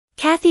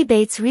Kathy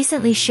Bates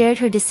recently shared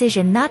her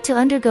decision not to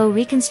undergo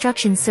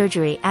reconstruction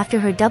surgery after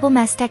her double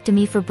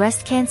mastectomy for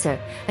breast cancer,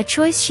 a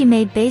choice she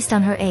made based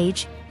on her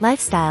age,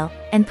 lifestyle,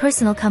 and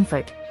personal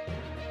comfort.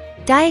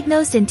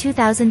 Diagnosed in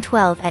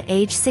 2012 at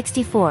age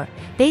 64,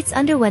 Bates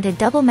underwent a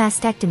double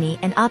mastectomy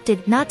and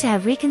opted not to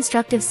have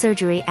reconstructive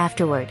surgery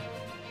afterward.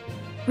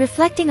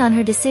 Reflecting on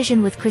her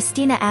decision with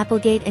Christina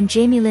Applegate and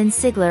Jamie-Lynn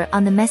Sigler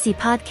on the Messy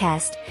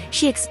podcast,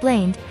 she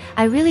explained,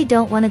 "I really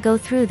don't want to go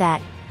through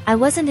that. I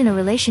wasn't in a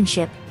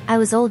relationship, I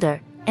was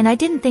older, and I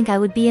didn't think I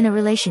would be in a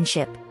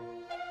relationship.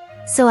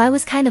 So I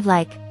was kind of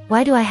like,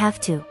 why do I have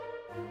to?"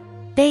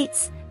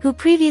 Bates, who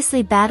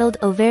previously battled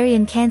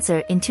ovarian cancer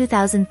in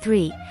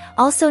 2003,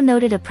 also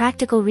noted a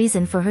practical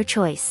reason for her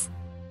choice.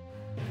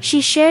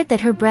 She shared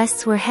that her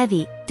breasts were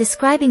heavy,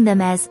 describing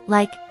them as,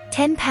 like,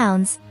 10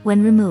 pounds,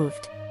 when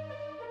removed.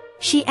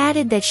 She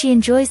added that she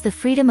enjoys the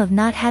freedom of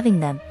not having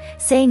them,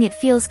 saying it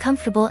feels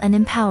comfortable and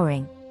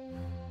empowering.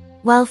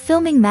 While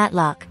filming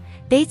Matlock,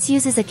 Bates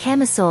uses a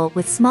camisole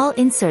with small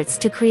inserts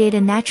to create a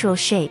natural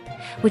shape,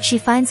 which she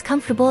finds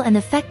comfortable and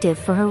effective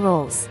for her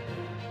roles.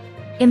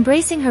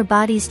 Embracing her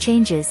body's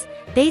changes,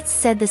 Bates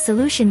said the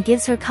solution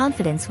gives her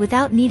confidence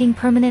without needing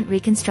permanent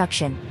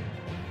reconstruction.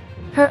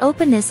 Her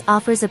openness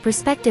offers a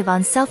perspective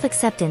on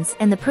self-acceptance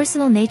and the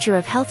personal nature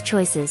of health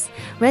choices,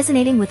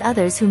 resonating with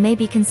others who may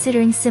be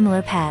considering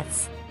similar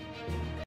paths.